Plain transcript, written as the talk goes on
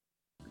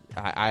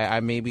I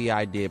maybe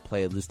I did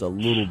play just a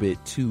little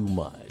bit too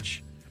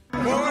much.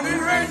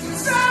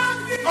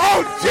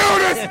 Oh,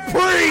 Judas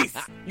Priest!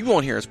 You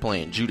won't hear us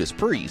playing Judas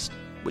Priest,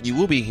 but you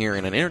will be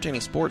hearing an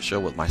entertaining sports show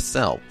with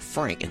myself,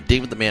 Frank, and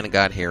David the Man of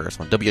God Harris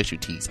on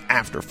WXUT's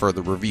After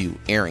Further Review,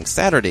 airing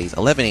Saturdays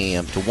 11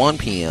 a.m. to 1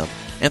 p.m.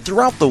 and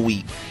throughout the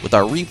week with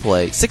our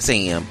replay 6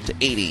 a.m. to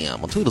 8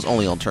 a.m. on Toledo's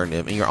only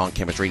alternative and your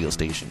on-campus radio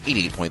station,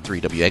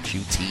 88.3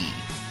 WXUT.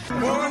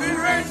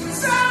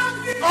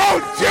 Oh,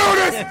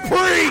 Judas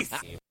Priest!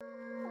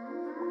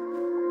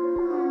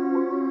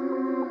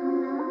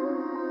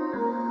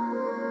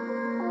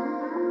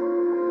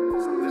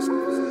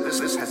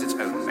 This has its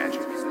own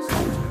magic.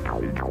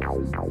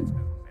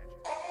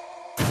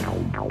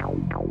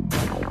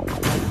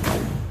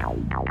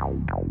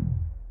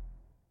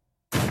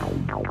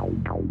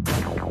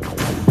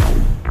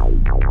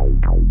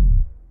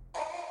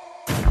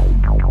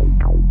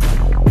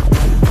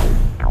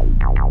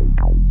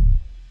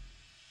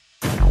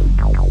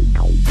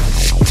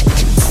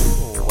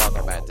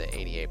 Welcome back to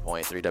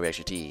 88.3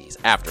 WXUT's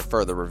After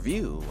Further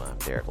Review. I'm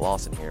Derek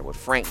Lawson here with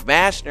Frank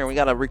Vashner. We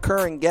got a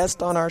recurring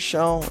guest on our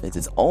show. It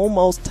is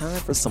almost time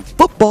for some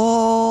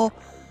football.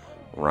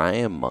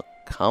 Ryan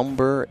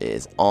McCumber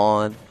is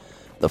on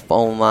the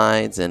phone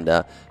lines. And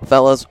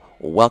fellas,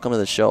 welcome to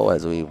the show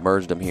as we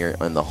merged them here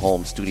in the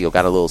home studio.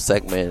 Got a little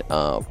segment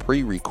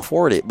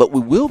pre-recorded, but we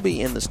will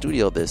be in the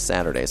studio this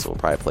Saturday, so we'll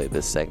probably play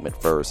this segment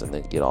first and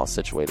then get all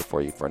situated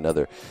for you for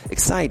another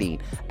exciting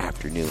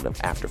afternoon of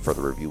After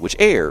Further Review, which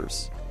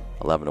airs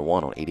 11 to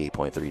 1 on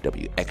 88.3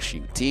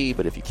 WXUT.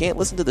 But if you can't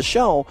listen to the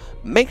show,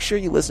 make sure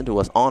you listen to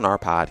us on our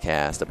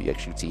podcast,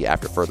 WXUT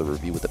After Further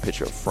Review, with a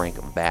picture of Frank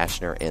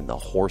Vashner and the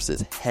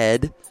horse's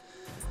head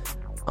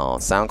on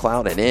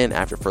SoundCloud, and then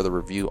After Further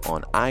Review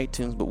on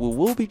iTunes. But we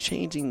will be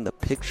changing the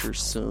picture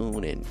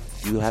soon, and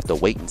you have to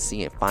wait and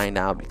see and find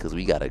out, because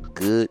we got a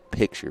good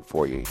picture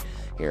for you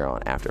here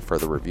on After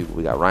Further Review.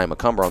 We got Ryan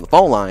McCumber on the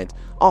phone lines,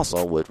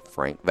 also with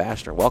Frank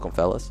Vashner. Welcome,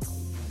 fellas.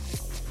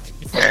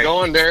 How's it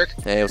going, Derek?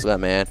 Hey, what's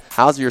up, man?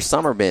 How's your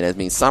summer been? I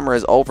mean, summer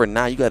is over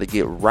now. You got to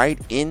get right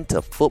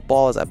into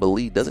football, as I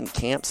believe. Doesn't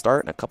camp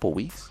start in a couple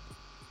weeks?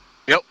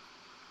 Yep.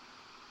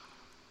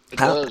 It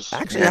does.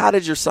 How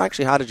did your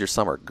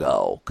summer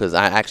go? Because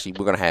we're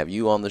going to have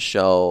you on the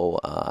show.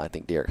 I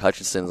think Derek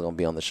Hutchinson is going to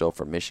be on the show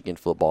for Michigan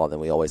football. Then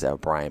we always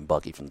have Brian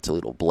Bucky from the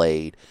Toledo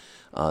Blade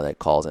that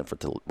calls in for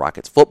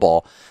Rockets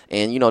football.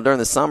 And, during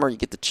the summer, you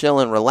get to chill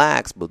and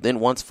relax. But then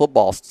once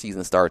football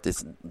season starts,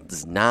 it's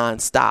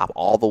nonstop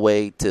all the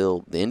way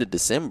till the end of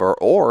December.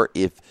 Or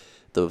if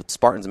the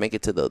Spartans make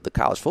it to the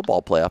college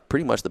football playoff,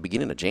 pretty much the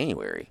beginning of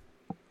January.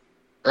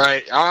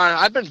 Right.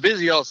 I've been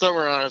busy all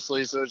summer,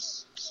 honestly, so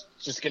it's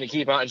just going to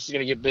keep on. It's just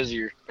going to get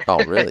busier.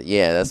 Oh, really?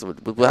 Yeah. That's what.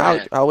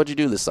 How would you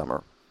do this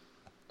summer?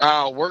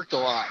 Worked a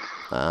lot.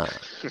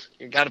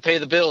 You got to pay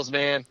the bills,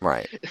 man.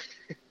 Right.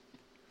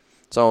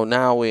 So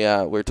now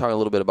we're talking a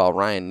little bit about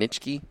Ryan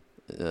Nitschke.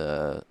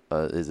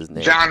 Is his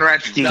name? John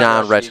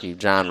Retzke.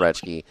 John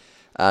Retzke.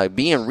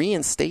 Being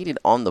reinstated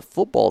on the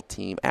football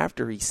team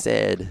after he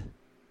said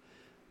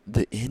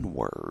the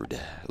N-word.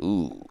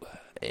 Ooh.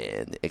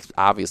 And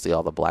obviously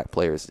all the black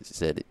players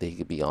said he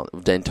could be on.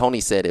 Then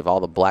Tony said if all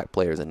the black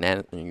players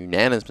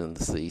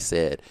unanimously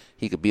said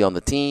he could be on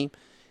the team,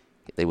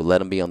 they would let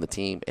him be on the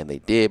team, and they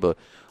did. But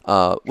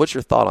what's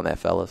your thought on that,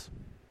 fellas?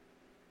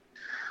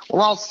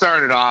 Well, I'll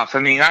start it off. I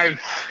mean, I've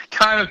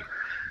kind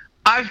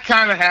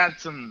of had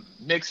some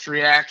mixed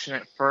reaction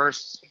at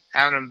first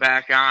having him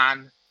back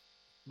on,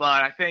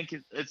 but I think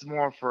it's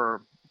more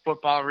for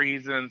football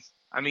reasons.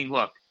 I mean,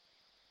 look,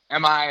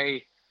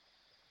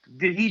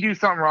 did he do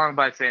something wrong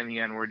by saying the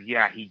N-word?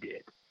 Yeah, he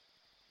did.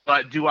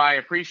 But do I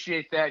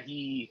appreciate that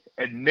he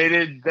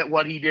admitted that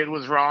what he did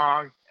was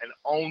wrong and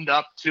owned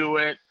up to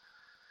it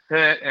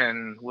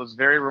and was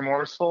very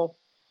remorseful?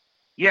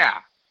 Yeah,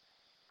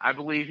 I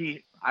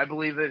believe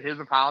that his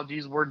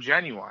apologies were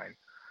genuine.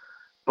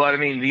 But I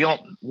mean,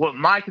 what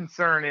my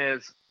concern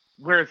is,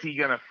 where is he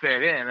going to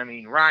fit in? I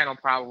mean, Ryan will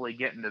probably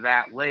get into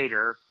that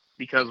later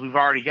because we've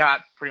already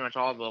got pretty much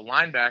all the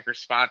linebacker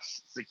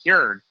spots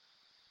secured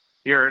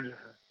here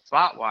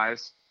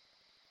spot-wise.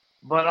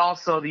 But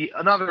also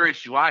another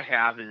issue I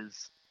have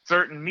is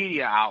certain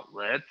media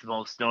outlets,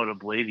 most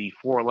notably the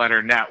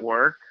Four-Letter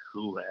Network,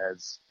 who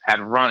has had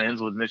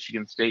run-ins with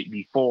Michigan State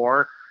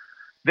before.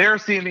 They're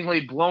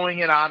seemingly blowing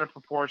it out of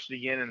proportion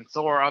again, and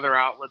so are other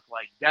outlets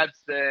like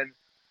Deadspin.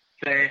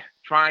 They're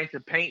trying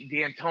to paint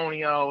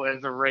D'Antonio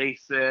as a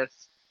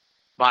racist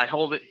by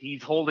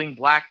he's holding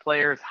black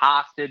players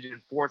hostage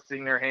and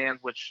forcing their hands,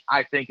 which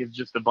I think is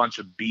just a bunch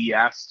of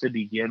BS to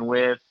begin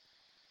with.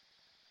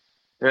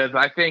 Because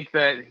I think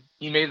that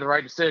he made the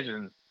right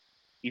decision.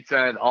 He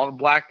said all the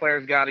black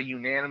players got to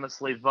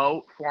unanimously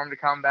vote for him to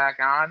come back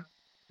on.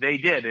 They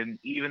did, and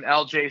even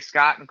L.J.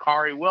 Scott and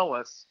Kari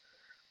Willis,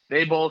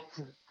 they both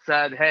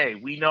said, hey,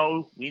 we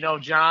know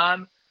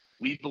John.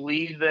 We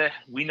believe that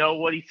we know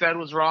what he said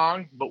was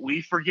wrong, but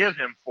we forgive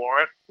him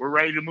for it. We're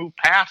ready to move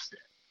past it.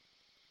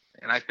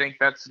 And I think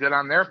that's good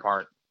on their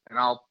part. And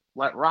I'll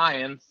let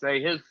Ryan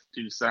say his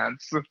 2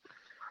 cents.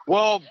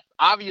 Well,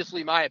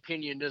 obviously, my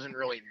opinion doesn't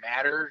really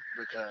matter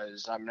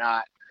because I'm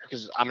not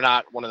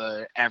one of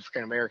the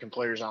African American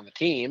players on the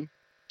team.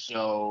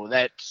 So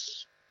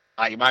that's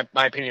my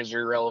opinions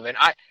are irrelevant.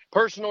 I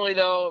personally,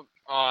 though,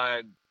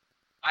 I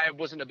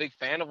wasn't a big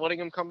fan of letting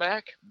him come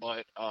back,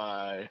 but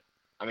I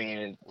mean,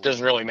 it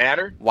doesn't really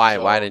matter. Why?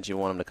 So, Why didn't you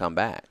want him to come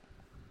back?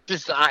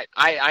 just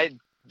I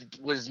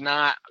was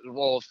not,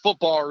 well,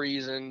 football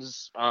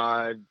reasons.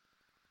 I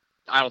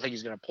don't think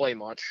he's going to play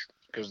much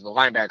because the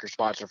linebacker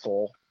spots are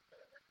full.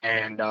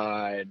 And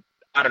I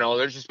don't know.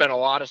 There's just been a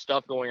lot of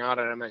stuff going on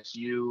at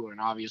MSU, and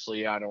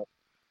obviously I don't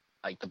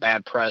like the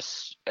bad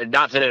press.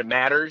 Not that it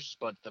matters,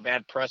 but the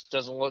bad press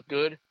doesn't look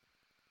good.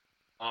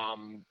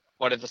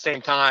 But at the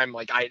same time,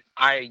 like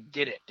I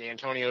get it.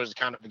 D'Antonio is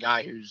kind of the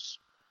guy who's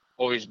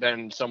always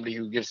been somebody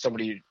who gives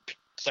somebody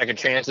second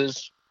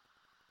chances.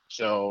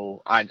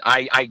 So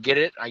I get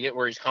it. I get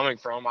where he's coming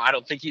from. I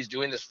don't think he's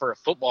doing this for a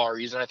football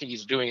reason. I think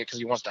he's doing it because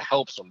he wants to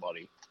help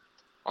somebody.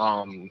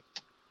 And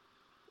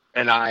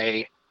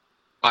like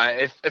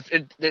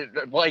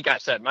I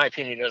said, my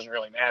opinion doesn't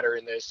really matter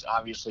in this.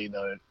 Obviously,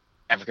 the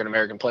African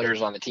American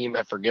players on the team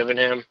have forgiven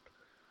him,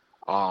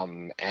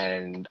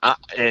 and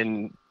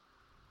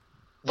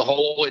the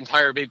whole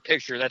entire big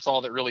picture. That's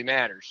all that really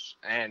matters.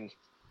 And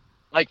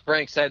like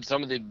Frank said,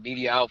 some of the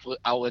media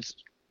outlets,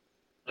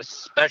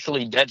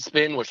 especially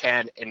Deadspin, which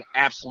had an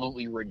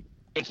absolutely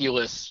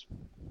ridiculous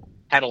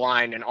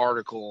headline and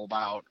article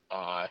about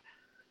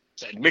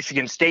said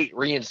Michigan State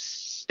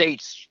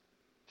reinstates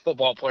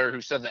football player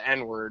who said the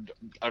N-word.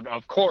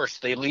 Of course,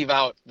 they leave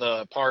out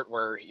the part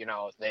where,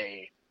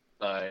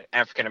 the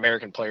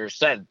African-American players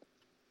said,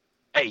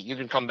 hey, you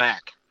can come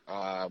back.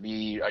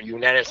 We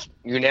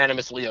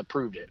unanimously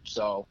approved it.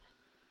 So,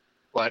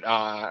 but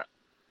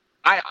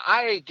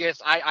I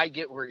guess I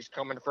get where he's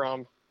coming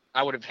from.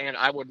 I wouldn't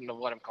have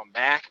let him come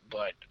back,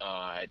 but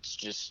it's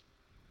just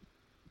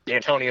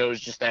D'Antonio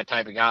is just that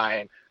type of guy,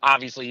 and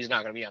obviously he's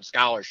not going to be on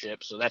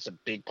scholarship, so that's a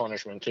big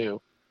punishment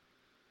too.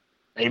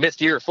 And he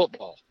missed a year of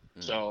football,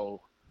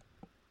 so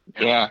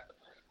yeah.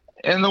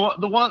 And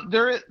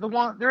there is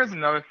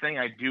another thing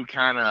I do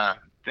kind of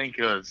think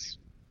is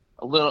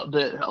a little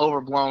bit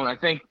overblown. I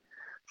think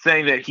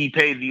saying that he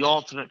paid the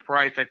ultimate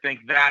price. I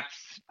think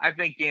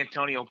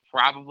D'Antonio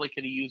probably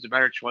could have used a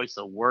better choice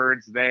of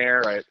words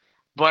there. Right.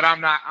 But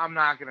I'm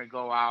not going to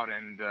go out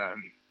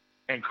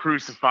and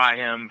crucify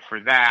him for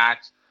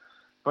that.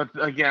 But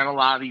again, a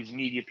lot of these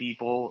media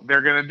people,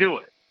 they're going to do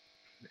it.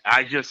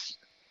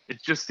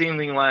 It's just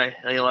seeming like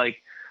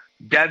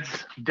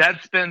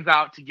Deadspin's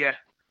out to get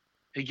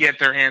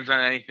their hands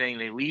on anything.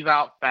 They leave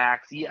out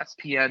facts.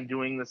 ESPN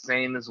doing the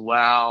same as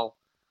well.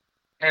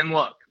 And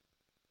look,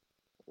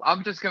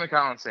 I'm just going to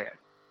come and say it.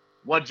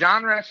 What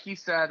John Reschke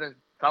said a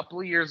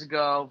couple of years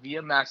ago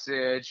via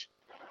message,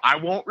 I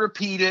won't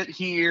repeat it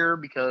here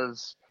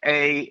because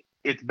A,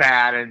 it's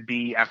bad, and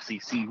B,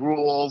 FCC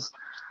rules.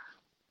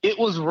 It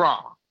was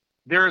wrong.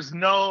 There's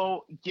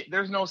no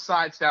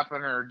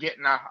sidestepping or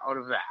getting out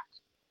of that.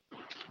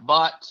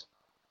 But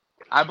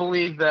I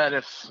believe that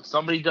if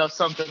somebody does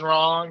something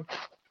wrong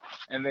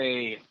and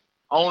they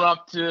own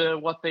up to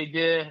what they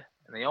did,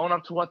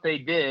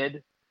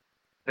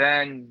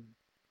 then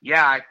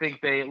yeah, I think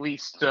they at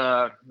least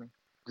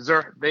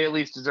deserve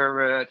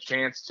another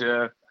chance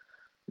to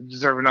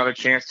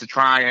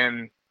try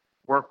and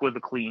work with a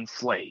clean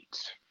slate.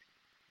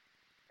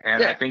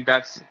 And yeah. I think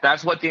that's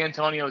what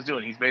D'Antonio is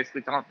doing. He's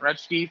basically telling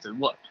Reschke,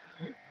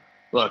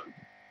 look,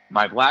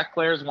 my black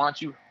players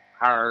want you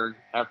hard,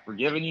 have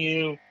forgiven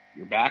you.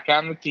 You're back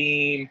on the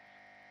team.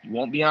 You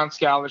won't be on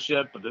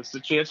scholarship, but this is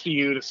a chance for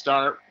you to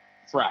start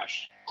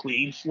fresh.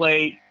 Clean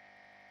slate.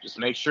 Just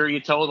make sure you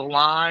toe the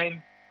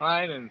line,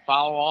 right, and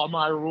follow all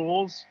my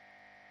rules,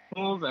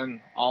 and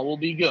all will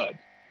be good.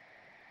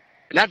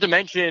 Not to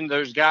mention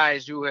those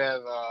guys who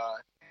have,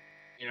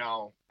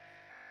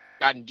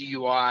 gotten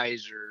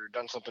DUIs or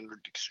done something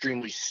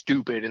extremely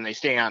stupid and they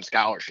stay on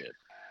scholarship.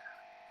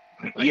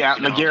 Yeah,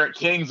 McGarrett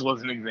Kings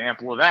was an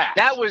example of that.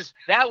 That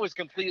was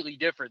completely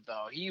different,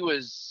 though.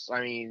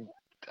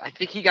 I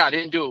think he got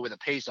into it with a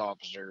pace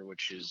officer,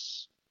 which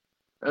is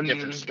a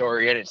different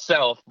story in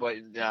itself. But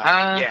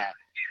yeah.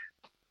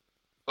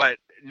 But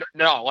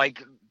no,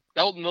 like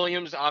Elton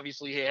Williams,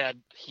 obviously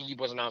he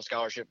wasn't on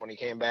scholarship when he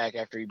came back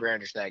after he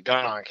brandished that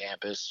gun on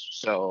campus.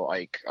 So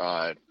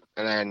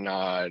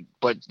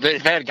but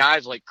they've had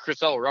guys like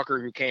Chris L.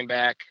 Rucker who came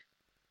back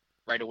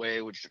right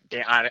away, which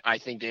I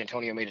think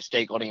D'Antonio made a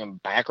mistake letting him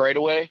back right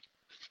away.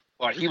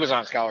 But he was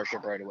on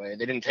scholarship right away.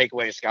 They didn't take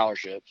away his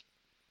scholarship,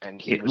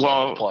 and he was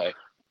able to play.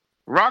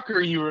 Rucker,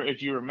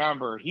 if you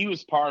remember, he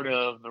was part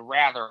of the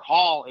Rather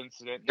Hall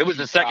incident. It was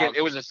the second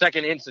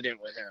incident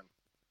with him.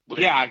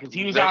 Yeah, because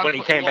he was when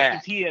he came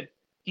back.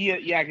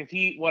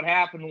 What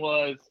happened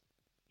was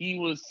he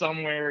was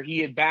somewhere. He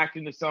had backed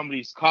into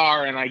somebody's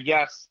car, and I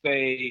guess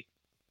he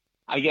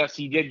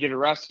did get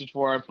arrested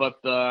for it.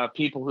 But the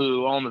people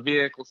who own the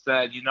vehicle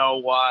said, you know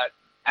what,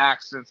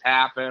 accidents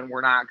happen.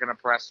 We're not going to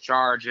press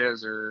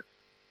charges or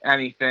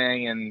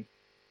anything. And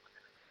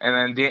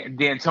then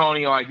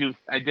D'Antonio, I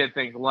did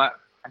think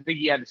I think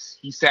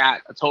he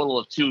sat a total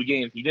of 2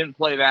 games. He didn't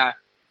play that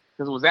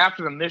because it was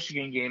after the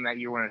Michigan game that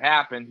year when it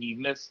happened. He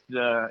missed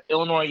the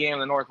Illinois game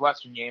and the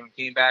Northwestern game and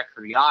came back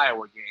for the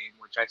Iowa game,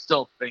 which I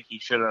still think he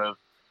should have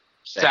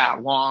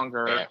sat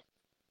longer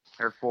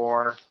or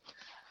for.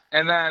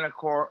 And then, of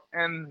course,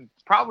 and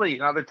probably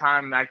another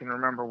time I can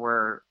remember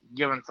where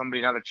giving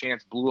somebody another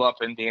chance blew up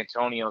in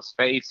D'Antonio's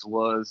face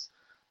was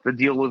the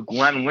deal with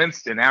Glenn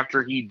Winston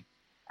after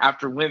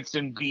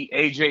Winston beat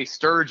A.J.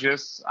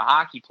 Sturgis, a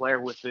hockey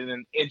player, within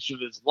an inch of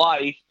his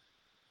life.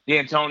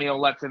 D'Antonio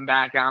lets him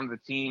back on the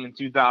team in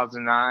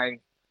 2009.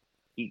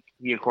 He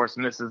of course,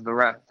 misses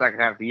the second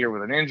half of the year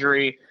with an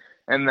injury.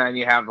 And then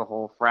you have the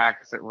whole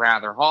fracas at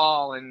Rather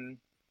Hall, and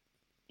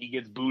he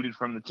gets booted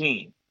from the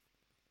team.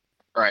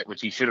 Right.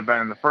 Which he should have been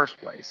in the first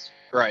place.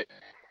 Right.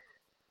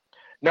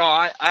 No,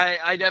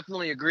 I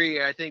definitely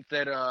agree. I think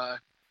that,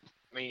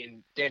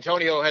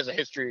 D'Antonio has a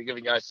history of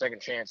giving guys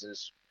second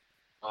chances.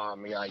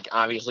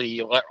 Obviously,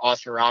 you let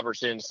Austin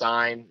Robertson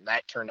sign.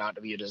 That turned out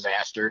to be a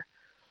disaster.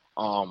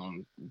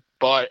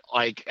 But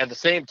at the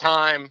same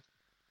time,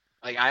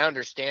 I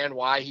understand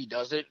why he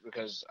does it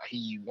because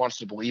he wants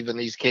to believe in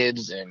these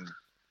kids and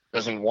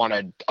doesn't want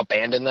to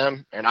abandon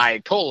them. And I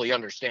totally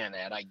understand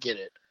that. I get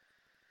it.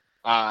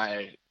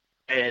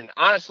 And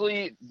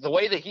honestly, the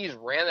way that he's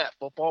ran that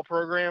football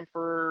program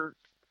for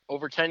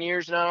over 10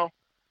 years now,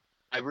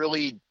 I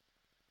really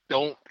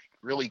don't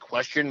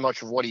question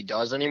much of what he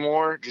does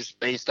anymore, just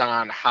based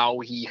on how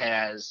he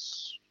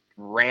has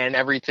ran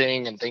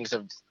everything, and things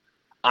have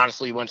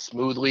honestly went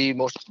smoothly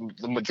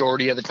the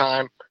majority of the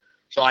time.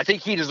 So I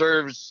think he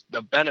deserves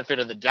the benefit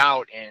of the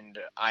doubt, and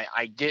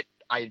I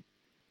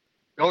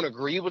don't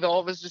agree with all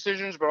of his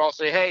decisions, but I'll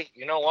say, hey,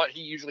 you know what?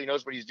 He usually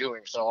knows what he's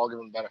doing, so I'll give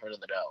him the benefit of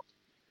the doubt.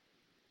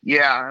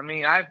 Yeah,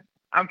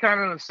 I'm kind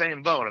of in the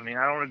same boat. I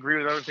don't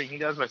agree with everything he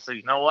does, but I say,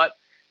 you know what?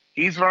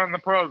 He's running the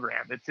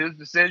program. It's his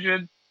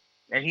decision,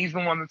 and he's the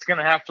one that's going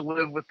to have to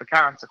live with the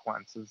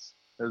consequences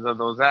of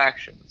those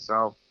actions.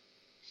 So,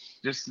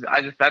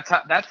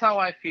 that's how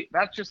I feel.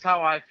 That's just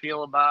how I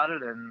feel about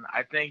it, and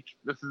I think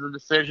this is a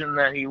decision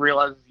that he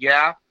realizes.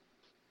 Yeah,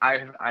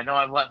 I know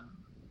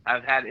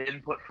I've had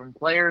input from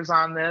players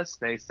on this.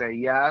 They say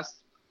yes,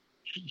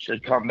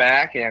 should come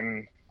back,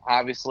 and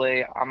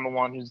obviously I'm the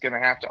one who's going to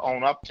have to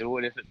own up to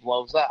it if it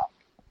blows up.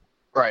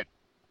 Right.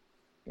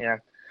 Yeah.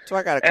 So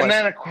I got a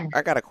question.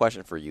 I got a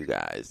question for you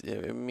guys.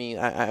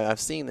 I've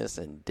seen this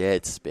in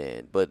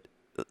Deadspin, but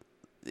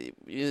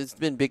it's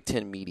been Big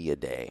Ten Media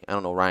Day. I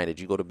don't know, Ryan, did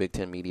you go to Big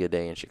Ten Media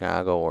Day in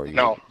Chicago, or you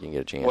didn't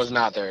get a chance? Was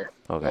not there.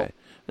 Okay.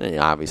 No. And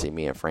obviously,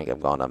 me and Frank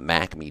have gone to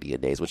Mac Media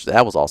Days, which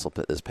that was also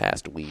this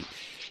past week.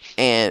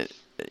 And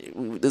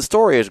the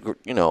story is,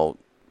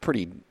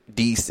 pretty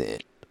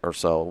decent or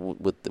so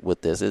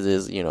with this. It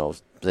is,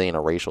 saying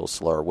a racial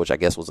slur, which I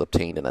guess was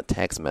obtained in a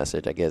text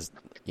message. I guess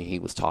he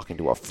was talking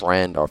to a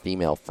friend or a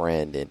female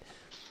friend, and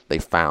they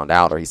found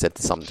out, or he said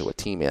something to a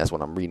teammate. That's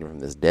what I'm reading from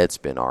this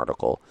Deadspin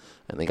article,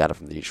 and they got it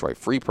from the Detroit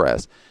Free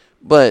Press.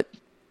 But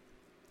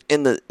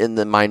in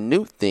the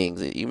minute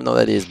things, even though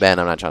that is bad,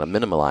 I'm not trying to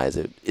minimize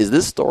it. Is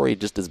this story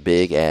just as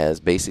big as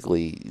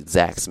basically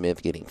Zach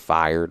Smith getting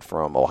fired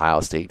from Ohio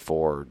State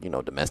for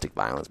domestic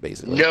violence,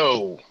 basically?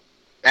 No,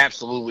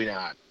 absolutely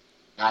not.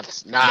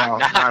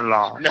 Not at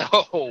all.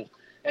 No,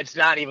 it's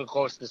not even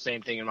close to the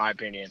same thing, in my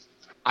opinion.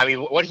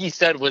 What he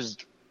said was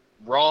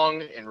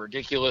wrong and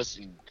ridiculous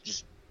and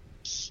just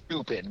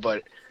stupid,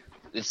 but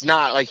it's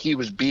not like he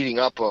was beating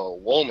up a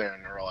woman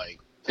or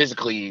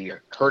physically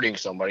hurting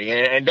somebody.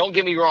 And don't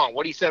get me wrong,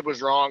 what he said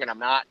was wrong, and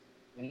I'm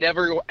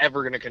never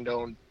ever going to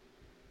condone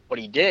what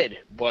he did.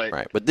 But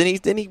right, but then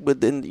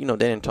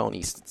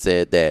D'Antoni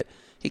said that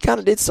he kind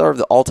of did serve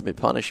the ultimate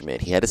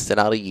punishment. He had to sit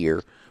out a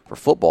year for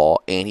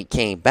football, and he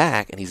came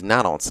back, and he's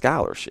not on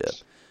scholarship.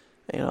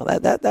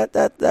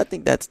 I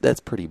think that's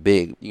pretty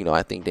big.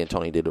 I think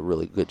D'Antoni did a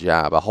really good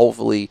job.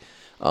 Hopefully,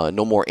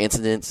 no more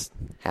incidents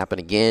happen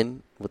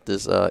again with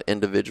this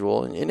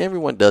individual, and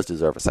everyone does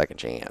deserve a second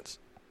chance.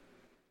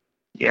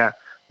 Yeah,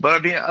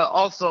 but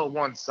also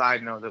one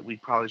side note that we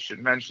probably should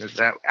mention is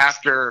that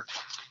after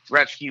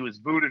Retschke was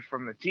booted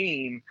from the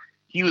team,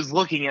 he was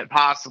looking at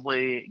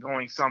possibly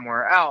going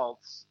somewhere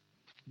else.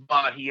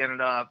 But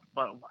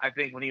I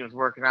think when he was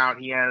working out,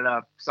 he ended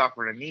up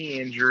suffering a knee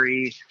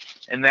injury.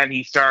 And then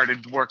he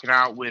started working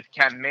out with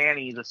Ken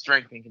Manny, the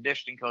strength and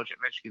conditioning coach at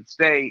Michigan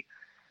State.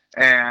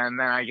 And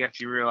then I guess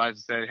he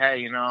realized that,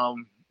 hey,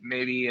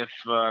 maybe if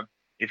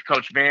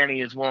Coach Manny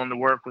is willing to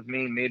work with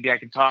me, maybe I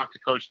can talk to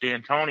Coach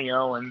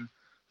D'Antonio and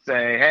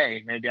say,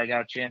 hey, maybe I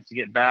got a chance to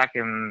get back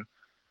and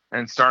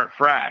start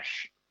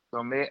fresh. So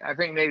I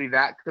think maybe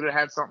that could have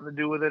had something to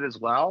do with it as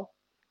well.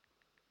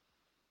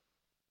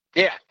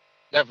 Yeah.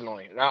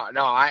 Definitely.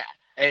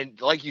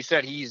 And like you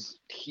said,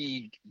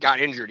 he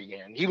got injured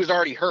again. He was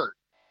already hurt.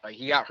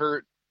 He got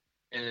hurt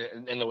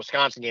in the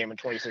Wisconsin game in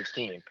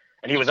 2016,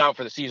 and he was out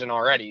for the season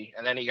already,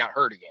 and then he got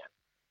hurt again.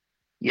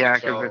 Yeah,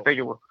 because I think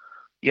it was.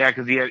 Yeah,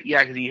 because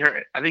he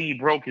hurt. I think he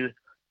broke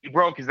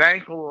his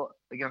ankle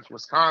against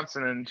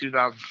Wisconsin in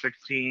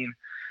 2016,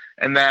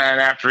 and then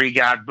after he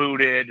got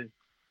booted,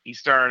 he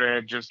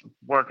started just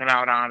working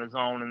out on his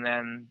own, and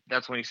then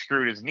that's when he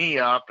screwed his knee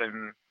up,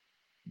 and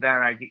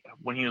then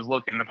when he was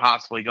looking to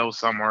possibly go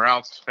somewhere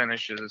else to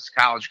finish his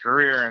college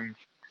career, and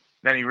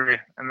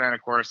then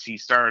of course he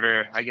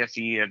started. I guess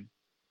he had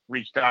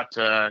reached out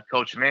to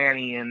Coach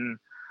Manny, and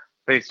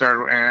he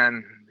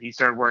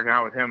started working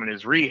out with him in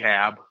his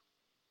rehab.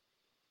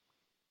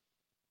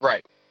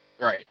 Right.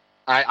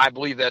 I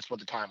believe that's what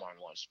the timeline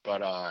was,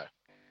 but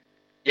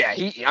yeah,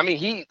 he's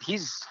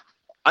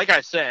like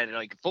I said,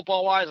 like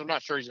football wise, I'm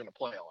not sure he's going to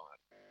play a lot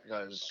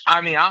because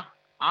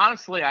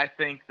honestly, I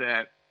think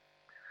that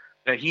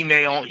he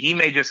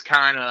may just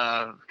kind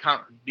of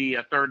be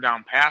a third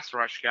down pass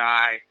rush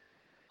guy,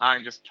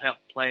 and just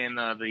play in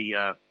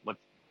the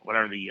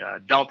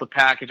Delta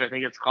package, I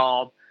think it's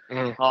called,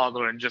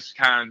 and just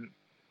kind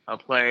of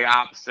play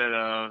opposite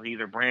of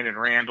either Brandon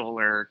Randall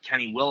or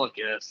Kenny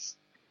Willekes.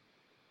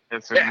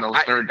 It's in those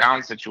third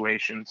down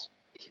situations.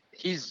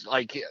 He's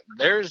like,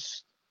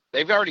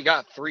 they've already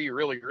got 3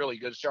 really, really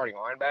good starting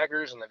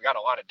linebackers, and they've got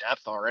a lot of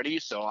depth already.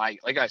 So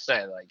like I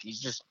said, like he's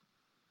just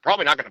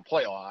probably not going to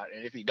play a lot.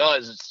 And if he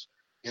does,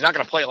 he's not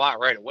going to play a lot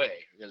right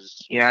away.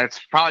 Yeah, it's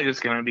probably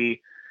just going to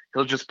be,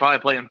 he'll just probably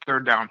play in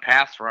third down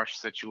pass rush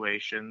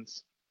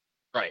situations.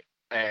 Right.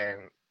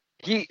 And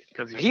he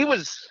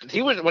was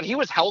when he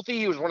was healthy,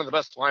 he was one of the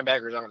best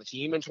linebackers on the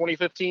team in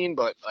 2015,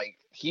 but like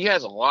he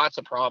has lots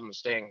of problems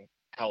staying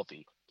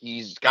healthy.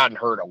 He's gotten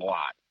hurt a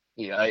lot.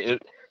 Him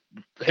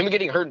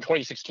getting hurt in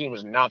 2016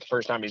 was not the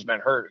first time he's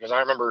been hurt, because I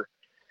remember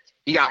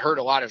he got hurt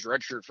a lot his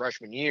redshirt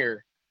freshman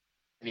year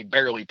and he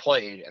barely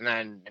played. And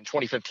then in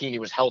 2015, he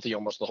was healthy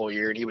almost the whole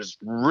year and he was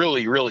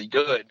really, really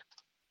good.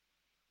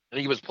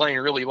 And he was playing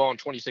really well in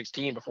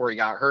 2016 before he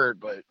got hurt,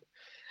 but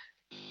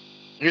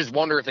you just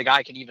wonder if the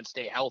guy can even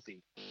stay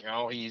healthy. You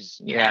know, he's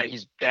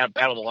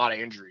battled a lot of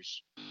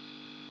injuries.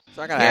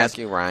 So I got to ask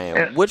you,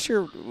 Ryan,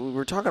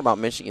 we're talking about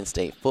Michigan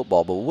State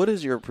football, but what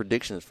is your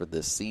predictions for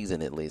this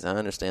season at least? I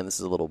understand this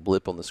is a little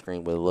blip on the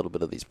screen with a little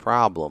bit of these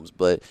problems,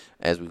 but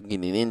as we're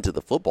getting into the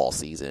football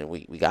season,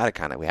 we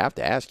have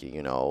to ask you,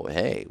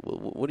 hey,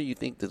 what do you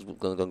think is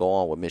going to go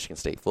on with Michigan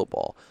State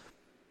football?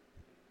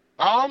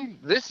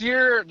 This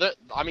year,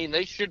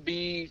 they should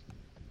be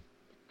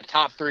a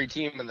top 3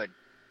 team in the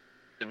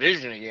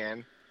division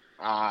again.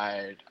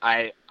 I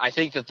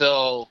think that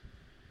they'll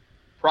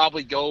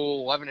probably go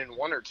 11-1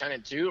 or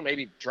 10-2,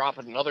 maybe drop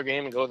it another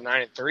game and go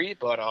 9-3.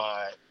 But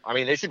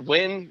they should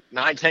win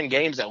 9-10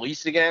 games at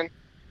least again.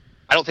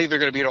 I don't think they're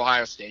going to beat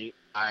Ohio State.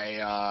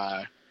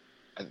 I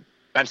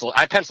pencil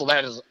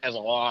that as a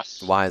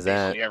loss. Why is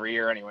that? Every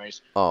year,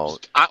 anyways. Oh,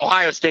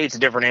 Ohio State's a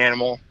different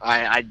animal.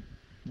 I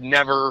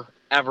never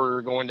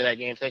ever go into that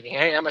game thinking,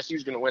 hey,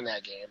 MSU's going to win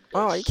that game.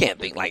 Oh, you can't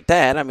think like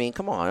that. I mean,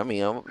 come on.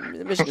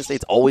 Michigan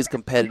State's always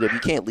competitive. You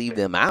can't leave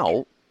them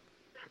out.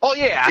 Oh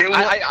yeah,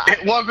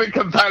 it wasn't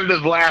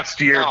competitive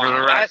last year. No, for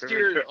the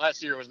record.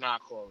 Last year was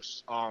not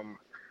close.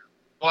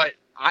 But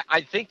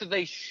I think that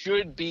they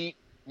should beat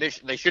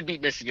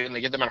Michigan.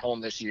 They get them at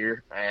home this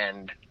year,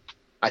 and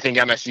I think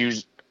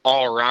MSU's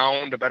all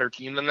around a better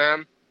team than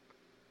them,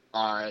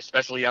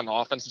 especially on the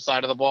offensive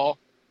side of the ball.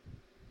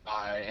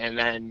 And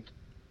then,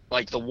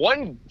 like the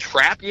one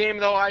trap game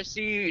though I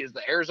see is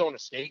the Arizona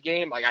State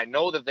game. Like I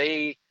know that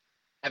they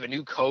have a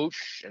new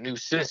coach, a new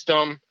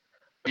system.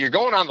 But you're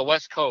going on the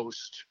West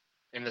Coast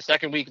in the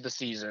second week of the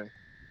season.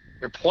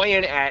 You're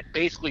playing at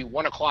basically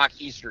 1 o'clock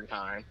Eastern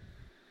time.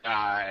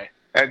 At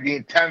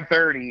the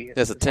 10:30.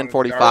 It's a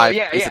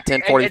 10:45. It's a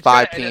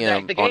 10:45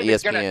 p.m. on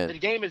ESPN. The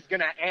game is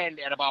gonna end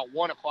at about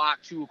 1 o'clock,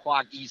 2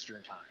 o'clock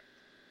Eastern time.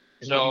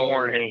 In the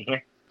morning.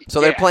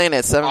 So they're playing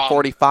at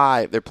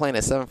 7:45. They're playing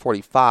at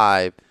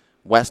 7:45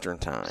 Western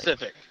time.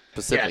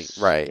 Pacific, yes.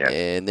 Right? Yes.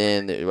 And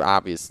then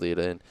obviously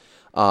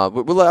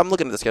I'm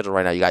looking at the schedule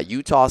right now. You got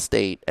Utah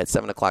State at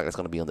 7 o'clock. That's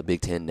going to be on the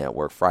Big Ten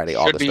Network Friday,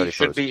 August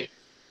 31st.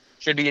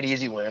 Should be an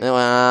easy win. Well,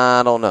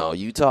 I don't know.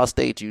 Utah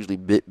State's usually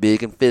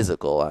big and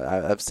physical.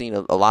 I've seen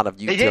a lot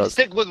of Utah. They did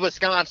stick with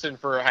Wisconsin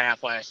for a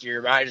half last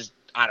year, but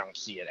I don't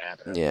see it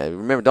happening. Yeah,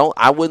 remember,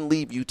 I wouldn't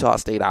leave Utah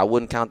State. I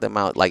wouldn't count them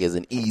out like as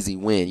an easy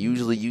win.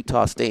 Usually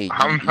Utah State,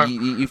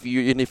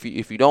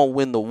 if you don't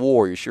win the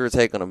war, you're sure as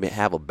heck going to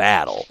have a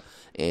battle.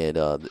 And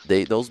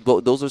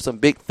those are some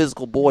big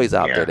physical boys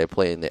out there that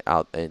play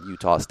out in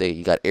Utah State.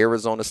 You got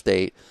Arizona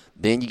State,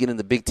 then you get in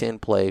the Big Ten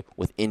play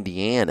with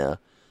Indiana,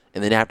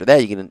 and then after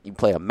that you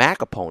play a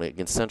MAC opponent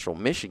against Central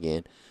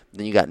Michigan.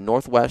 Then you got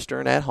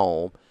Northwestern at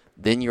home.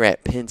 Then you're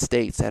at Penn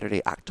State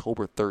Saturday,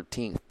 October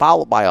 13th,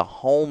 followed by a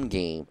home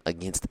game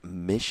against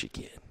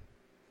Michigan.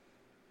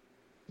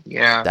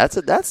 Yeah, that's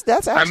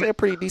actually a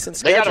pretty decent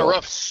schedule.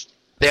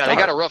 They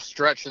got a rough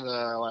stretch in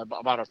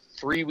about a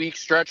 3-week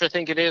stretch, I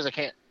think it is.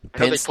 I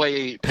know they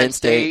play Penn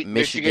State,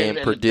 Michigan,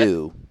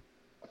 Purdue.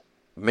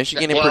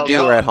 Michigan and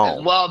Purdue are at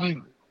home. Well,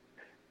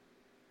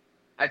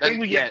 I think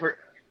we get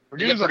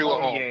Purdue's a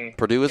home game.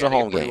 Purdue is a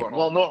home game.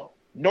 Well, no,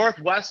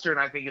 Northwestern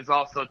I think is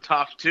also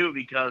tough too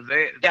because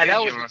they've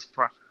given us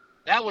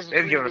problems. That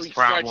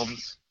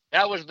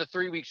was the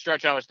 3-week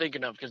stretch I was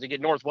thinking of because they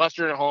get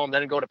Northwestern at home,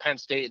 then go to Penn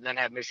State, and then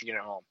have Michigan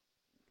at home.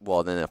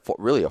 Well, then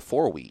really a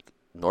 4-week: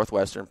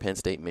 Northwestern, Penn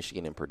State,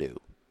 Michigan, and Purdue.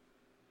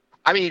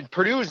 I mean,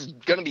 Purdue's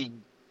going to be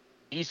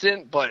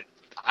decent, but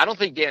I don't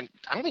think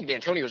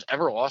D'Antonio's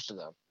ever lost to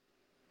them.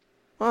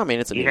 Well, I mean,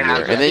 it's a new Yeah,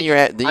 year, and then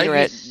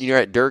you're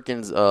at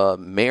Durkin's,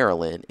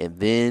 Maryland, and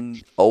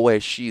then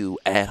OSU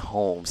at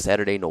home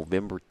Saturday,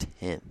 November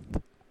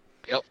 10th.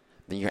 Yep.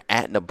 Then you're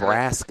at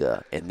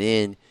Nebraska, and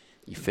then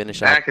you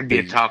finish out. That could be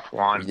a tough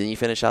one. Then you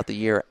finish out the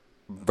year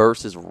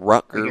versus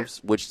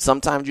Rutgers, which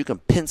sometimes you can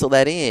pencil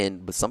that in,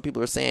 but some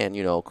people are saying,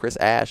 Chris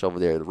Ash over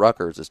there at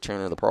Rutgers is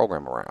turning the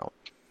program around.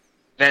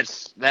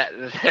 That's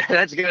going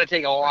to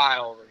take a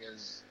while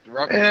because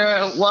Rutgers.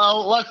 Yeah,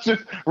 well,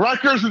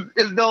 Rutgers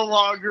is no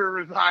longer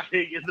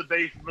residing in the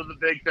basement of the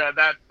Big Ten.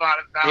 That spot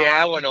is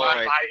now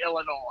Illinois. by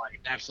Illinois.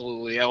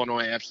 Absolutely,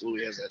 Illinois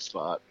absolutely has that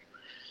spot.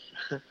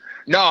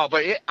 No,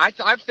 but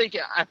I'm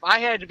thinking if I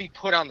had to be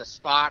put on the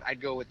spot,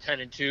 I'd go with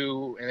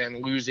 10-2 and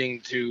then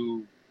losing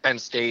to Penn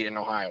State and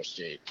Ohio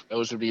State.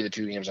 Those would be the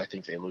two games I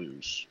think they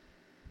lose.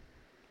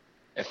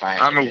 If I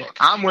had to pick.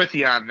 I'm with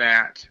you on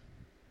that.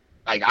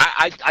 Like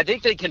I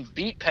think they can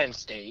beat Penn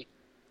State,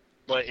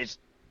 but it's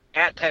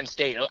at Penn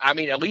State. I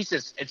mean, at least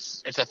it's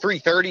a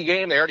 3:30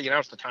 game. They already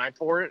announced the time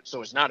for it,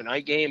 so it's not a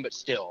night game, but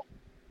still,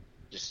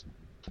 it's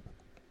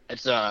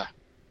not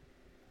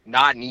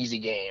an easy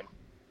game.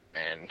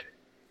 And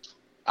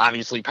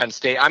obviously Penn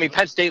State. I mean,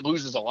 Penn State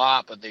loses a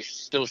lot, but they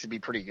still should be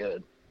pretty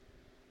good.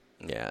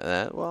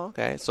 Yeah. Well,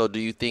 okay. So, do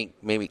you think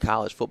maybe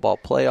college football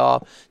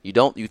playoff? You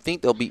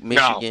think they'll beat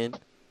Michigan?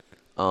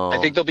 No. I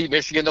think they'll beat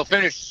Michigan. They'll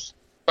finish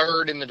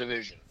third in the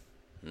division.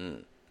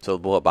 So,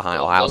 what, behind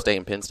Ohio State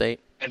and Penn State?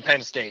 And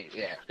Penn State,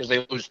 yeah, because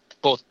they lose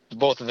both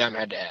of them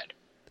head-to-head.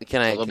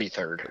 They'll be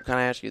third. Can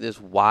I ask you this?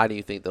 Why do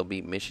you think they'll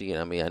beat Michigan?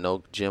 I mean, I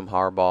know Jim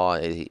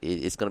Harbaugh.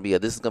 This is going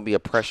to be a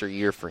pressure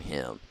year for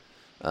him.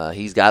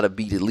 He's got to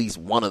beat at least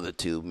one of the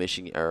two,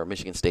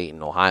 Michigan State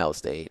and Ohio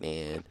State,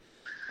 and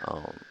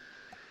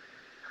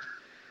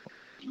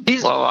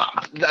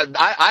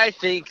I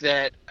think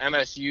that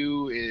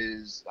MSU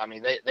is. I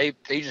mean, they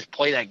just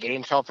play that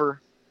game tougher,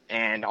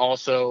 and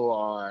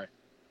also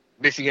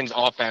Michigan's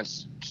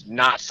offense is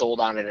not sold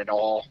on it at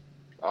all.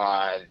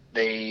 I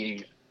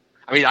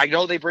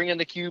know they bring in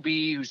the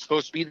QB who's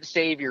supposed to be the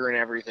savior and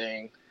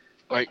everything,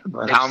 but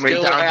how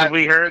many times have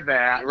we heard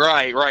that?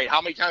 Right.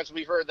 How many times have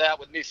we heard that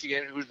with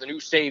Michigan, who's the new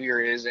savior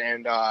is,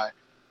 and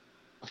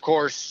of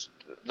course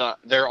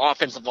their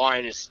offensive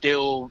line is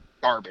still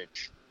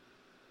garbage.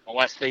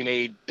 Unless they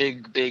made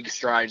big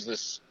strides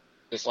this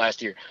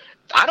last year.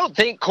 I don't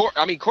think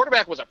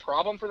quarterback was a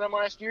problem for them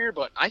last year,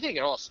 but I think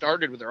it all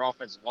started with their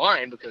offensive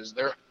line because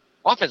their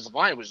offensive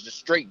line was just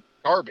straight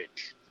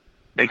garbage.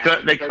 They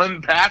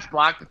couldn't pass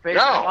block to save their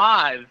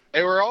lives.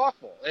 They were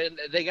awful, and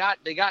they got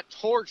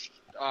torched.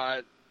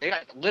 They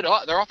got lit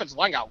up. Their offensive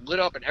line got lit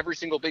up in every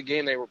single big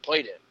game they were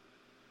played in.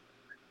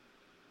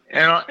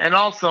 And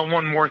also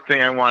one more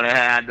thing I want to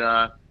add.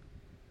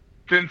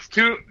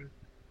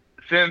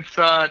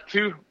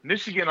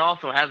 Michigan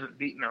also hasn't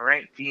beaten a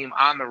ranked team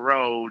on the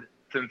road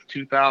since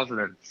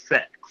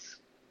 2006.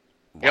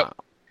 Wow. Yep.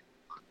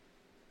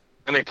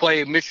 And they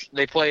play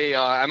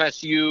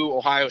MSU,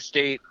 Ohio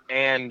State,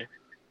 and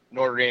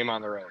Notre Dame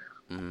on the road.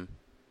 Mm-hmm.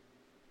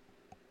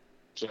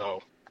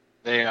 So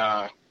they,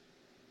 at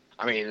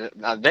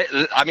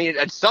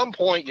some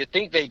point you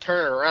think they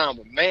turn it around,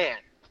 but man,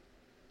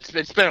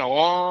 it's been a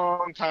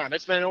long time.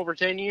 It's been over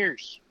 10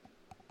 years.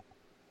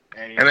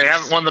 And they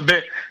haven't won the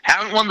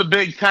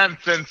Big Ten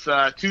since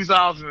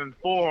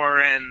 2004.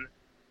 And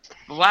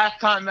the last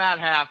time that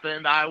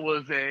happened, I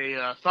was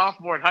a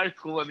sophomore in high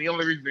school, and the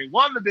only reason they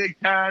won the Big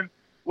Ten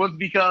was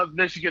because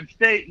Michigan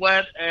State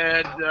went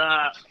and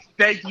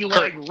stanky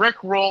leg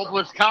rickrolled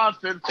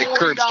Wisconsin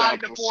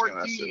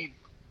 49-14.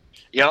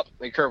 Yep,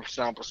 they curb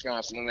stomped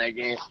Wisconsin in that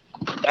game.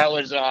 That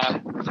was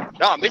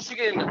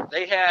Michigan.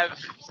 They've got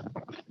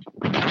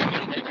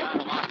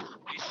a lot of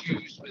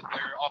issues with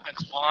their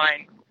offensive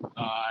line.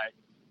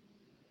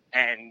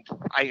 And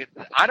I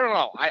don't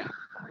know. I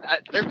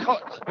think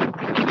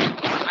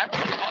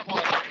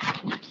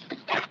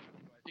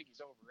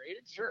he's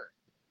overrated. Sure.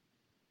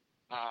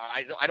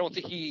 I don't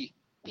think he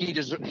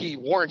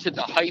warranted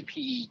the hype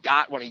he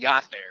got when he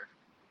got there.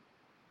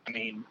 I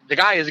mean, the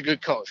guy is a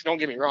good coach. Don't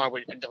get me wrong.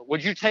 But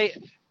would you take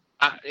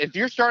if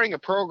you're starting a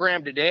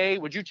program today?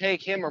 Would you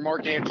take him or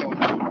Mark D'Antonio?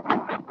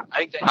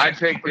 I'd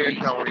take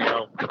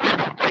D'Antonio.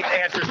 I think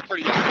the answer is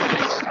pretty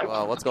obvious.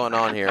 Well, what's going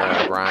on here,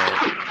 Brian?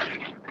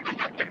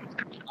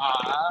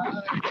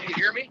 Can you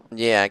hear me?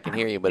 Yeah, I can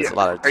hear you, but it's a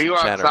lot of Are you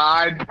chatter.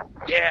 outside?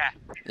 Yeah.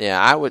 Yeah,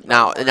 I would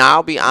now.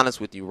 I'll be honest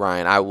with you,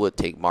 Ryan. I would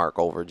take Mark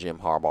over Jim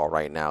Harbaugh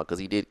right now because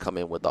he did come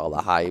in with all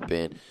the hype,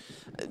 and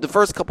the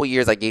first couple of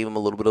years I gave him a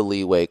little bit of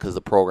leeway because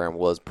the program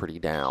was pretty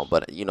down.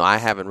 But I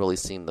haven't really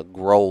seen the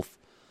growth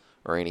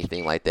or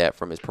anything like that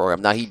from his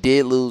program. Now he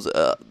did lose.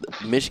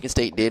 Michigan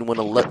State did win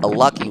a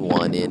lucky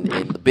one in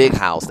the Big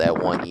House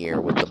that one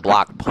year with the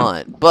blocked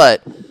punt,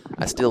 but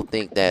I still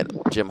think that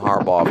Jim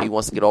Harbaugh, if he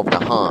wants to get over the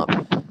hump,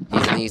 he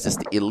needs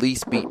to at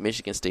least beat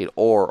Michigan State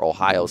or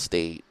Ohio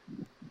State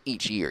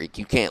each year.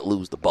 You can't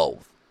lose to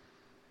both.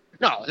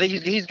 No,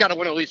 he's got to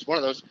win at least one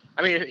of those.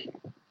 I mean,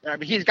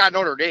 he's got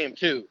Notre Dame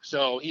too,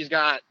 so he's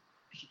got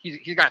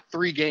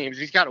 3 games.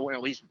 He's got to win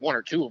at least 1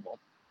 or 2 of them,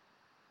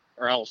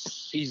 or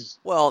else he's.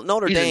 Well,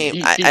 Notre Dame.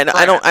 He's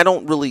I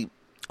don't really.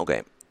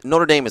 Okay,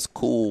 Notre Dame is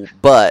cool,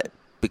 but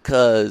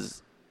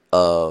because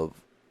of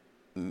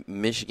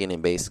Michigan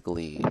and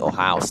basically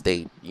Ohio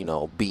State,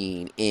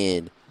 being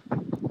in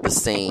the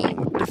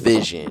same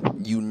division,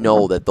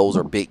 that those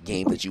are big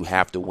games that you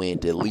have to win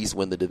to at least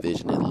win the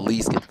division, at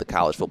least get to the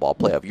college football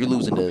playoff. You're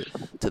losing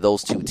to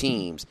those 2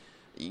 teams,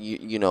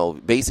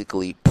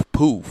 basically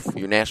poof,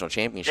 your national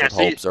championship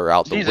hopes are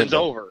out the window. Season's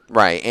over.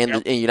 Right,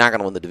 and you're not going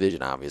to win the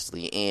division,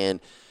 obviously,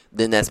 and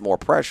then that's more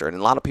pressure. And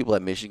a lot of people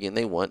at Michigan,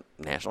 they want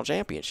national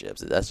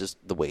championships. That's just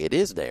the way it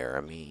is there.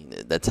 I mean,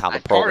 that's how the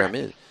program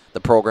is.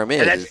 The program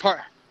is. And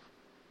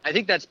I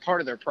think that's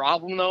part of their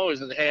problem, though, is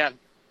that they have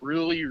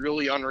really,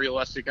 really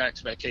unrealistic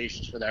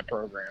expectations for that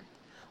program.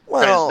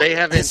 Well,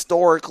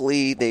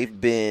 historically, they've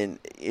been,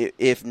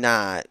 if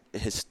not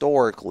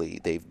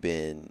historically, they've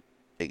been,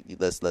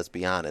 let's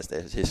be honest,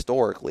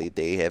 historically,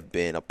 they have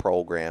been a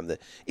program that,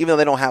 even though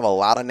they don't have a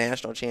lot of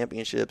national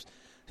championships,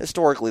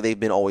 historically, they've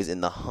been always in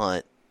the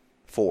hunt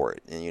for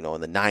it. And, in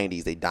the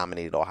 90s, they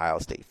dominated Ohio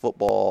State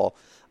football.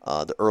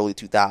 The early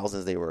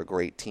 2000s, they were a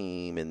great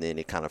team, and then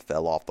it kind of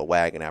fell off the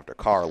wagon after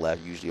Carr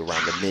left, usually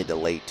around the mid to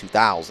late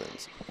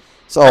 2000s.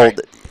 So right.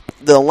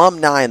 The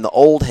alumni and the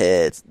old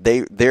heads,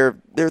 they're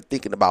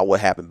thinking about what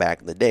happened back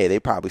in the day. They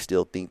probably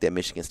still think that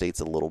Michigan State's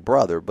a little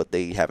brother, but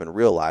they haven't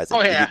realized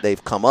that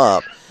they've come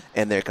up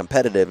and they're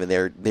competitive and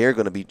they're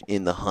going to be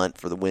in the hunt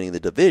for winning the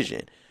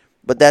division.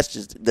 But that's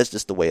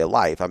just the way of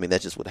life. I mean,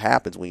 that's just what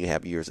happens when you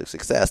have years of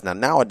success. Now,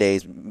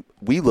 nowadays,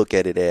 we look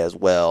at it as,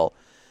 well,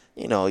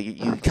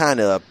 you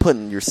kind of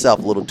putting yourself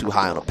a little too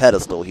high on a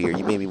pedestal here.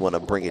 You maybe want to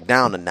bring it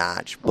down a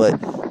notch, but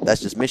that's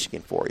just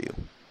Michigan for you.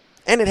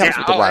 And it helps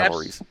with the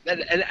rivalries.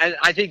 And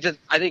I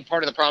think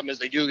part of the problem is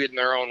they do get in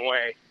their own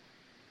way.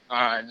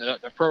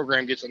 The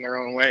program gets in their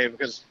own way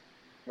because,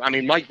 I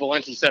mean, Mike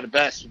Valenti said it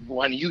best.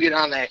 When you get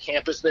on that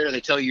campus there,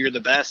 they tell you you're the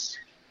best,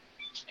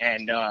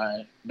 and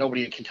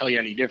nobody can tell you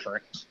any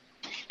different.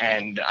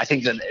 And I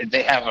think that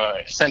they have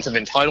a sense of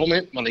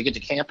entitlement when they get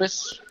to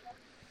campus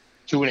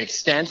to an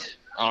extent.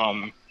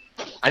 I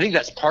think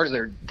that's been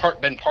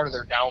part of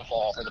their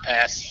downfall for the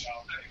past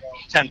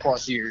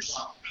 10+ years.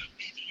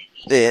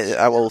 Yeah,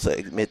 I will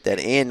admit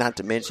that, and not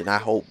to mention, I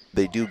hope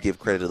they do give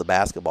credit to the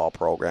basketball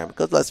program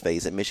because let's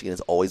face it, Michigan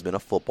has always been a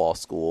football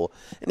school,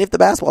 and if the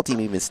basketball team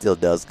even still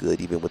does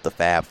good, even with the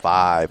Fab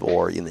Five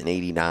or in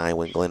 '89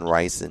 when Glenn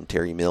Rice and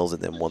Terry Mills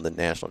and them won the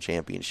national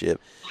championship,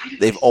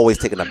 they've always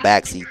taken a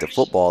backseat to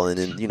football. And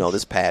then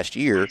this past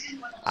year,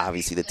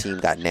 obviously the team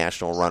got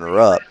national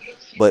runner-up,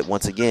 but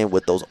once again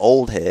with those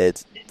old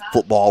heads,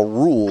 football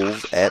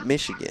rules at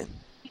Michigan.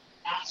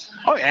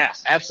 Oh, yeah,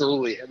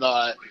 absolutely.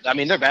 I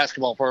mean, their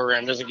basketball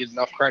program doesn't get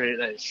enough credit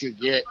that it should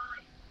get.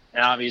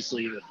 And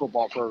obviously, the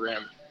football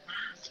program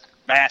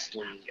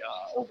vastly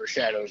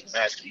overshadows the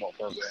basketball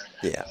program.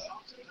 Yeah.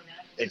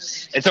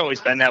 It's always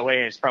been that way,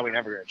 and it's probably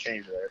never going to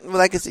change there. Well,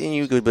 I guess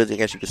you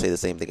could say the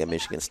same thing at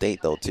Michigan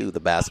State, though, too. The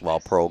basketball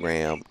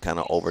program kind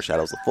of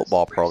overshadows the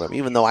football program,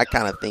 even though I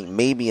kind of think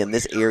maybe in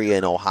this area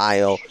in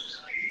Ohio,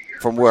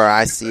 from where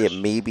I see it,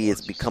 maybe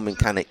it's becoming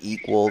kind of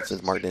equal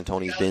since Mark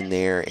D'Antoni's been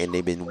there and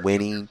they've been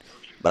winning.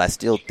 But I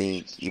still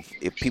think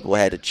if people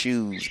had to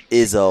choose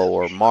Izzo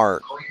or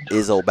Mark,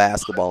 Izzo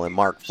basketball and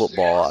Mark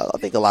football, I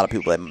think a lot of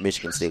people at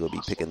Michigan State would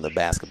be picking the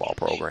basketball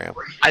program.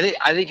 I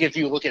think if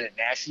you look at it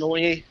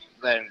nationally,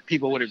 then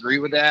people would agree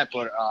with that.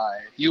 But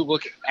if you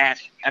look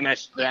at the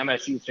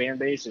MSU fan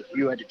base, if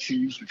you had to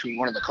choose between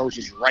one of the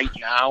coaches right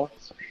now,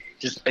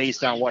 just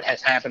based on what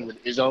has happened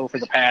with Izzo for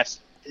the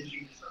past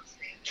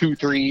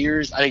 2-3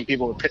 years, I think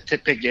people would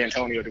pick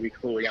D'Antonio, to be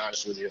completely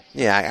honest with you.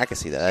 Yeah, I can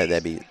see that.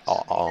 That'd be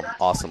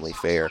awesomely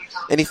fair.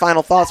 Any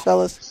final thoughts,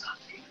 fellas?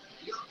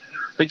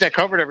 I think that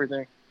covered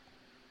everything.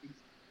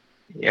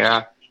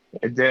 Yeah,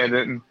 it did.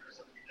 And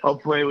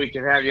hopefully we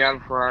can have you on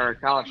for our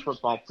college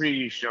football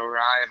preview show,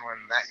 Ryan, when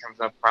that comes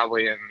up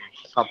probably in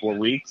a couple of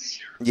weeks.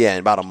 Yeah, in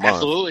about a month.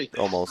 Absolutely.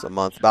 Almost a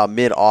month. About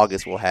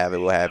mid-August we'll have it.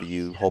 We'll have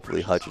you,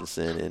 hopefully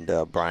Hutchinson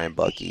and Brian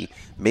Bucky.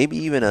 Maybe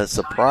even a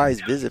surprise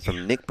visit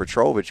from Nick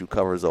Petrovich, who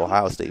covers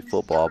Ohio State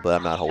football, but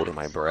I'm not holding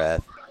my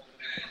breath.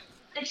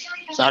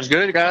 Sounds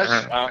good,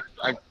 guys.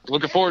 I'm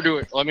looking forward to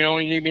it. Let me know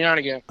when you need me on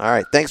again. All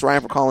right. Thanks,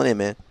 Ryan, for calling in,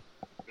 man.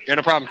 Yeah,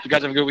 no problem. You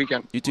guys have a good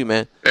weekend. You too,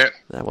 man. Yeah.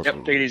 That was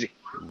take it easy.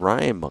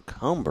 Ryan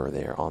McCumber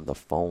there on the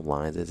phone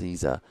lines as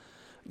he's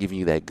giving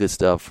you that good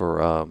stuff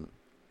for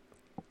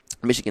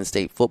Michigan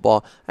State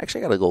football.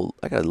 Actually,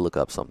 I gotta look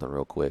up something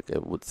real quick.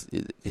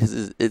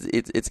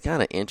 It's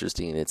kind of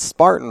interesting. It's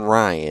Spartan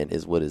Ryan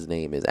is what his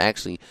name is.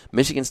 Actually,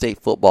 Michigan State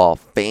football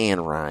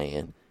fan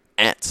Ryan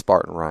at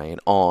Spartan Ryan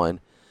on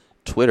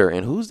Twitter.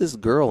 And who's this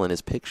girl in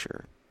his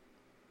picture,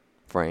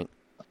 Frank?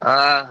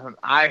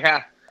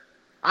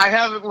 I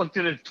haven't looked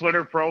at his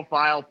Twitter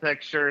profile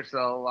picture,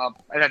 so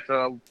I'd have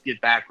to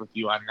get back with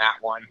you on that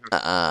one.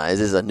 Is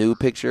this a new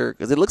picture?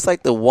 Because it looks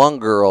like the one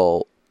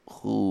girl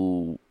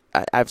who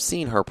I've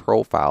seen her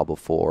profile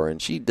before,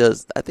 and she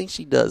does. I think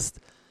she does.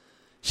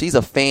 She's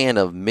a fan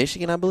of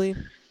Michigan, I believe.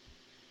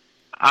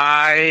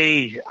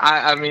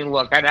 I mean,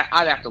 look, I'd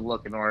have to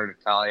look in order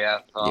to tell you.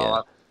 So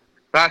Yeah.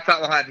 that's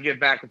something I'll have to get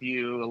back with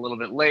you a little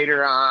bit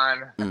later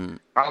on,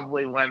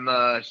 probably when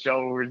the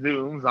show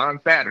resumes on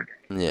Saturday.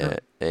 Yeah,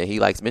 and he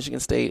likes Michigan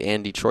State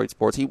and Detroit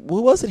sports.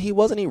 Wasn't he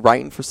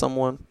writing for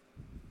someone?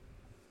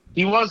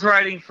 He was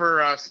writing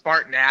for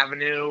Spartan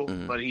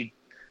Avenue, but he's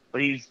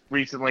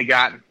recently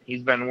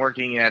he's been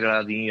working at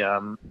I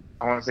want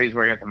to say he's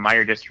working at the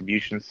Meyer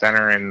Distribution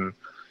Center in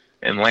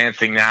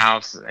Lansing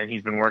now, and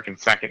he's been working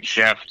second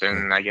shift,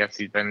 and I guess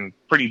he's been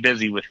pretty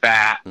busy with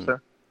that.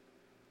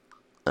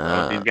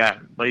 At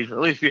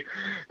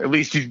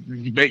least he's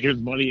making his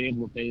money,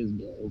 able to pay his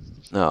bills.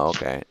 Oh,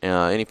 okay.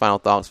 Any final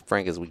thoughts,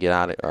 Frank, as we get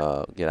out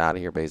of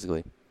here,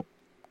 basically?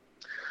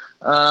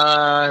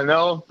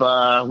 No,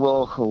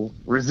 we'll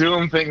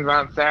resume things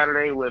on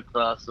Saturday with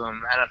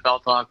some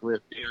NFL talk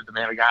with David the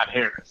Man of God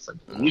Harris.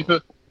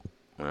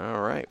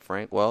 All right,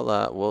 Frank. Well,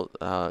 we'll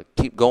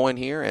keep going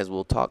here as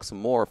we'll talk some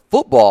more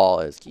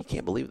football. As you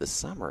can't believe the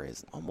summer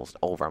is almost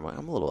over. I'm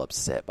a little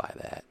upset by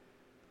that.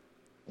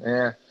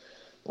 Yeah.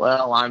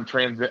 Well,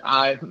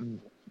 I've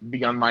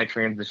begun my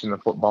transition to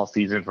football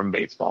season from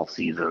baseball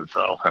season.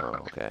 So.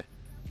 Okay.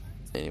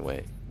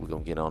 Anyway, we're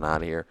going to get on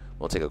out of here.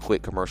 We'll take a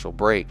quick commercial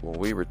break. When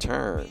we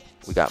return,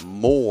 we got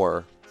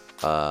more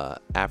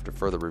after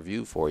further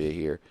review for you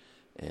here.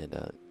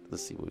 And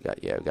let's see what we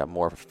got. Yeah, we got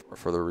more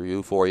further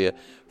review for you.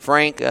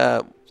 Frank,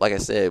 like I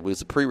said, it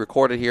was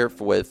pre-recorded here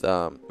with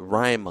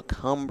Ryan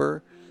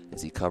McCumber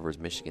as he covers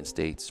Michigan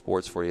State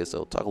sports for you.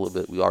 So talk a little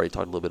bit. We already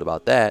talked a little bit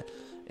about that.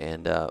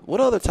 And what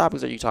other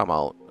topics are you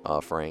talking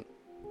about, Frank?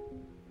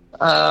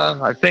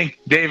 I think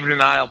David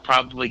and I will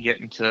probably get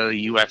into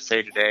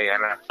USA Today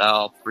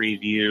NFL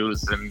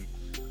previews, and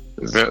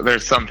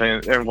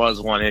there was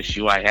one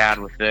issue I had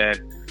with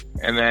it,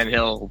 and then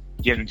he'll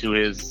get into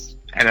his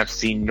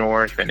NFC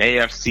North and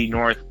AFC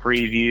North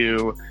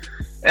preview,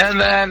 and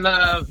then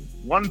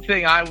one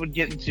thing I would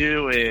get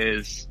into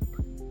is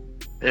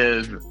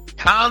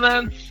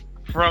comments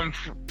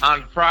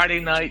on Friday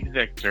Night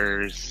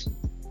Victors.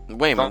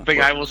 Wait a minute.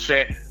 Something I will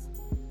share.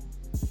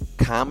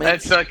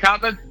 Comments? It's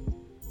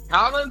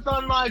comments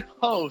on my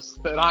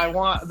post that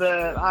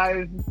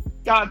I've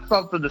got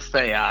something to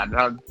say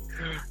on.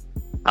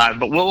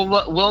 But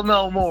we'll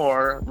know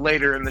more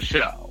later in the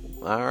show.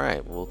 All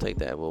right, we'll take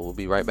that. We'll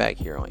be right back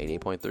here on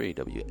 88.3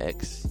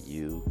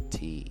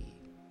 WXUT.